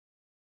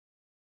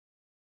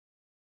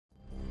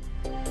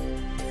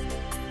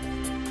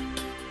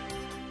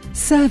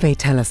Survey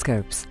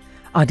telescopes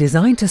are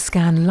designed to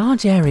scan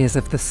large areas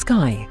of the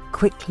sky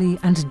quickly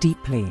and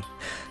deeply,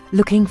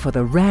 looking for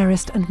the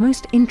rarest and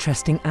most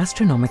interesting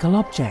astronomical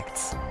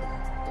objects.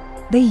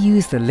 They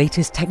use the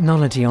latest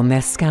technology on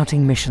their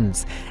scouting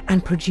missions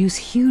and produce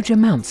huge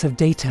amounts of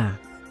data.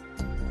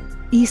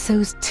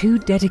 ESO's 2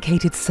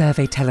 dedicated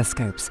survey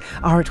telescopes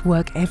are at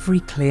work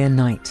every clear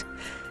night,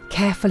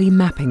 carefully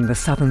mapping the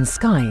southern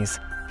skies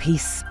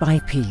piece by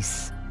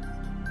piece.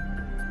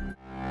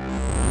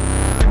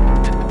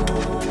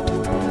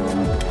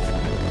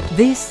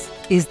 This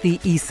is the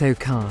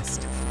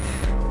ESOcast,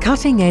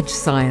 cutting-edge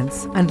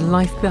science and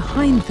life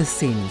behind the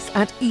scenes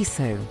at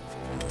ESO,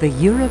 the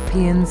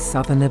European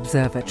Southern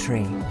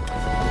Observatory.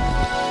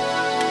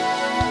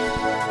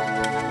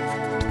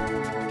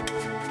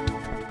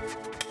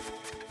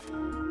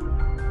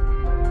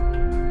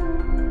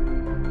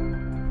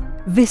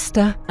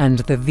 VISTA and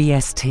the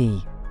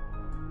VST,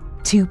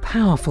 2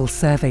 powerful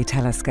survey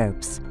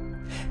telescopes.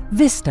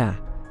 VISTA,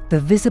 the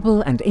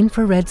Visible and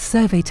Infrared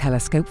Survey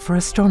Telescope for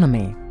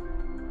Astronomy,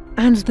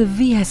 and the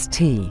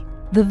VST,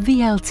 the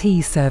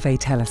VLT Survey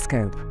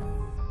Telescope.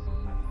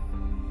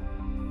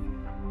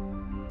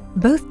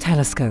 Both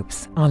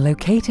telescopes are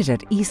located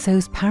at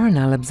ESO's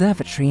Paranal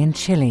Observatory in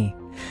Chile,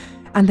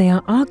 and they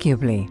are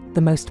arguably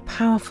the most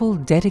powerful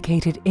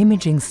dedicated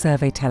imaging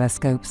survey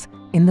telescopes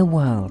in the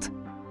world.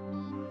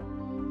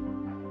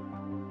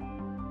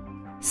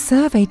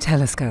 Survey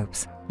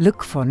telescopes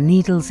look for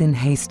needles in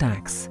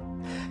haystacks,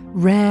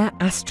 rare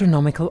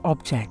astronomical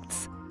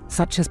objects,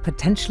 such as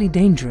potentially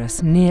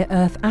dangerous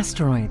near-Earth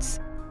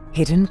asteroids,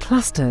 hidden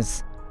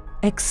clusters,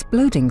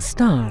 exploding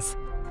stars,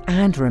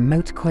 and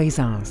remote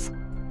quasars.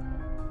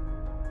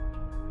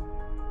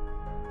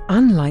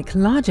 Unlike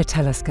larger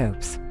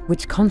telescopes,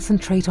 which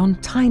concentrate on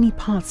tiny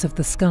parts of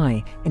the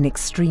sky in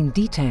extreme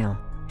detail,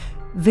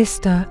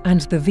 VISTA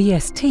and the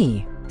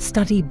VST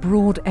study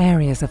broad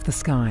areas of the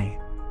sky.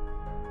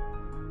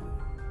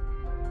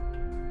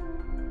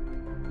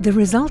 The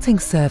resulting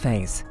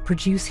surveys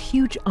produce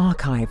huge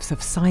archives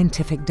of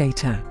scientific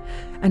data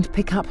and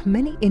pick up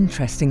many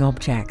interesting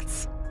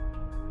objects.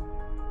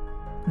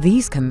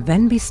 These can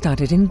then be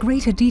studied in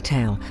greater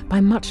detail by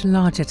much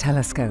larger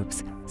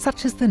telescopes,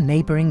 such as the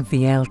neighbouring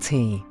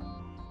VLT.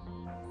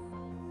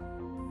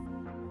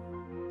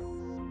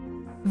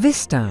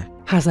 VISTA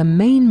has a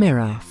main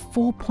mirror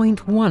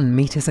 4.1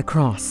 meters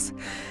across,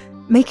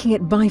 making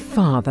it by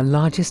far the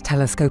largest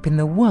telescope in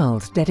the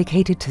world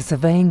dedicated to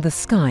surveying the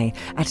sky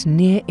at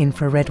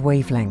near-infrared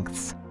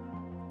wavelengths.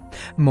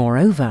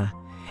 Moreover,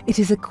 it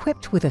is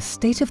equipped with a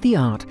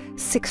state-of-the-art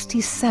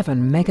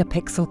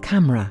 67-megapixel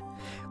camera,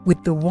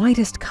 with the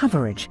widest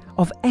coverage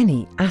of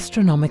any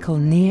astronomical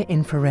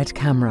near-infrared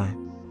camera.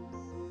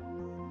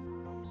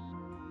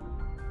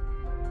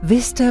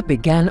 VISTA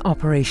began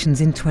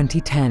operations in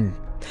 2010,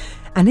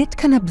 and it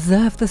can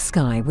observe the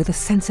sky with a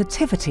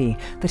sensitivity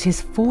that is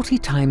 40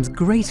 times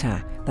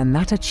greater than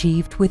that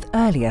achieved with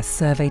earlier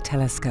survey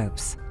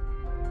telescopes.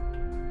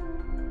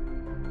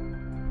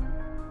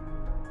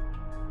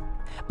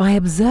 By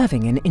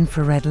observing in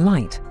infrared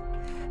light,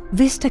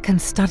 VISTA can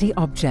study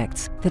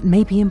objects that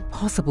may be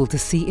impossible to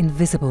see in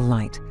visible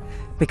light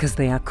because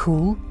they are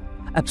cool,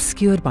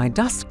 obscured by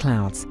dust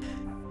clouds,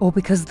 or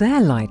because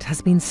their light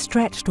has been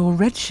stretched or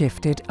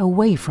redshifted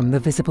away from the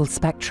visible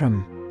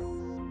spectrum.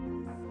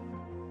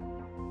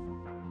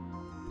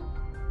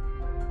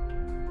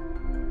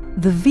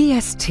 The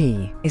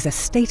VST is a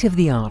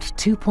state-of-the-art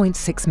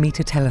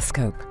 2.6-meter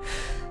telescope,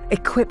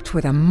 equipped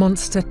with a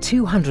monster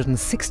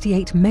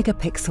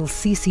 268-megapixel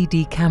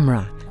CCD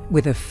camera,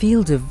 with a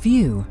field of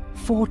view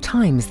 4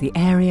 times the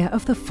area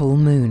of the full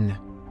moon.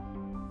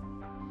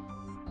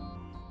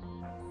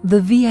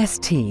 The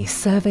VST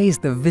surveys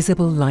the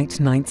visible light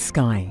night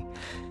sky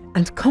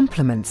and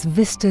complements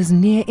VISTA's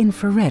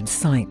near-infrared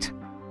sight.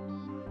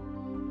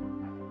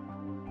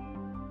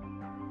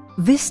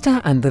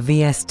 VISTA and the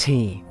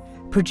VST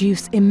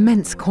produce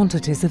immense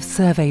quantities of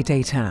survey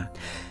data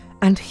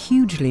and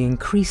hugely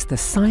increase the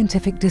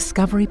scientific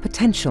discovery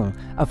potential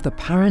of the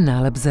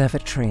Paranal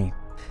Observatory.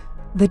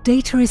 The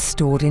data is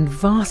stored in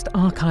vast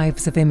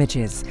archives of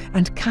images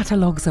and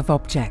catalogues of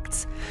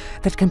objects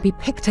that can be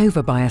picked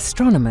over by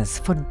astronomers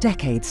for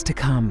decades to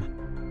come.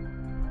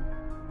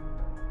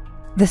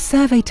 The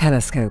survey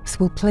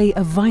telescopes will play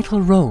a vital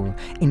role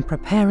in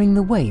preparing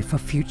the way for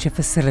future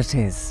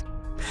facilities.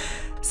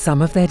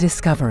 Some of their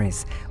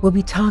discoveries will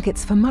be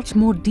targets for much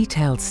more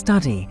detailed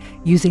study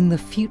using the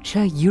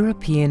future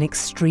European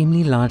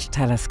Extremely Large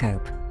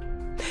Telescope.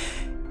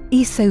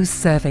 ESO's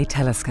survey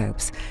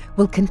telescopes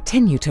will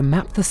continue to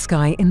map the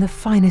sky in the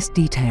finest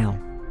detail.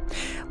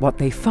 What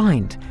they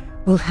find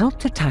will help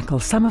to tackle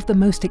some of the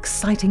most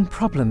exciting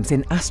problems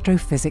in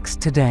astrophysics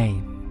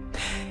today,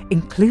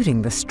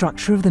 including the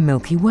structure of the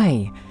Milky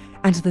Way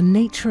and the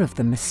nature of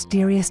the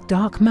mysterious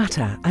dark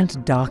matter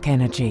and dark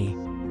energy.